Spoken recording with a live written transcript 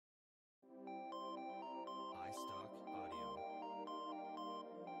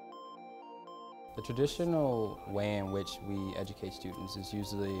The traditional way in which we educate students is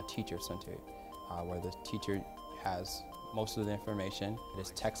usually teacher-centered, where the teacher has most of the information. It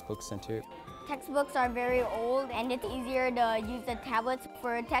is textbook-centered. Textbooks are very old and it's easier to use the tablets.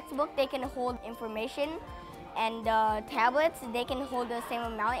 For a textbook, they can hold information, and tablets, they can hold the same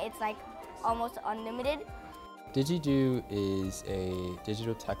amount. It's like almost unlimited. Digedu is a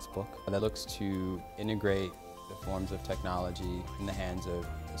digital textbook that looks to integrate the forms of technology in the hands of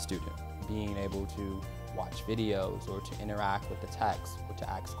the student. Being able to watch videos or to interact with the text or to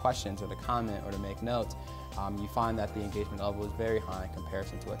ask questions or to comment or to make notes, you find that the engagement level is very high in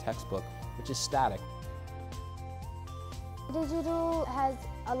comparison to a textbook, which is static. Digedu has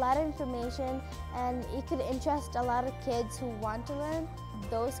a lot of information and it could interest a lot of kids who want to learn.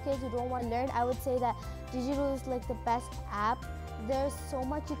 Those kids who don't want to learn, I would say that Digedu is like the best app. There's so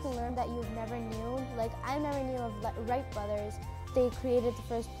much you can learn that you've never knew. Like I never knew of Wright brothers. They created the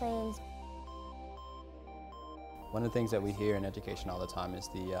first planes. One of the things that we hear in education all the time is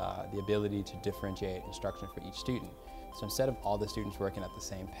the ability to differentiate instruction for each student. So instead of all the students working at the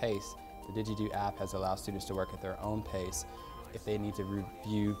same pace, the Digedu app has allowed students to work at their own pace. If they need to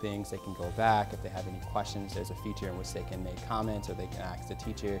review things, they can go back. If they have any questions, there's a feature in which they can make comments or they can ask the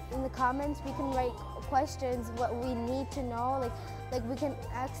teacher. In the comments, we can write questions, what we need to know. Like we can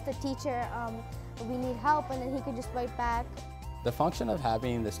ask the teacher, we need help, and then he can just write back. The function of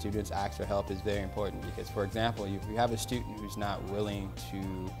having the students ask for help is very important because, for example, if you have a student who's not willing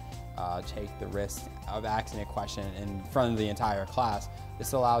to take the risk of asking a question in front of the entire class,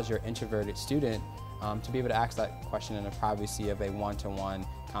 this allows your introverted student to be able to ask that question in the privacy of a one-to-one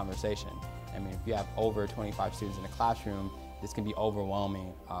conversation. I mean, if you have over 25 students in a classroom, this can be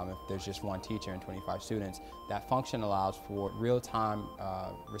overwhelming if there's just one teacher and 25 students. That function allows for real-time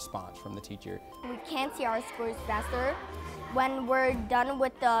response from the teacher. We can see our scores faster. When we're done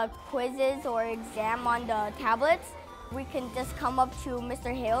with the quizzes or exam on the tablets, we can just come up to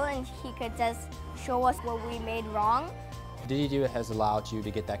Mr. Hale and he could just show us what we made wrong. Digedu has allowed you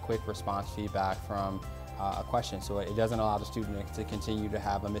to get that quick response feedback from a question, so it doesn't allow the student to continue to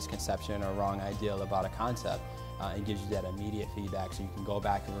have a misconception or wrong ideal about a concept. It gives you that immediate feedback so you can go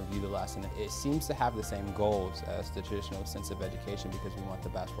back and review the lesson. It seems to have the same goals as the traditional sense of education because we want the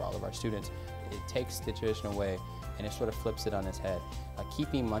best for all of our students. It takes the traditional way and it sort of flips it on its head,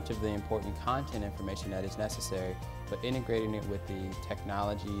 keeping much of the important content information that is necessary, but integrating it with the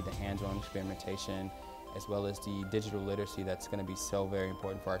technology, the hands-on experimentation, as well as the digital literacy that's going to be so very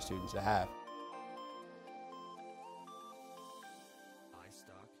important for our students to have.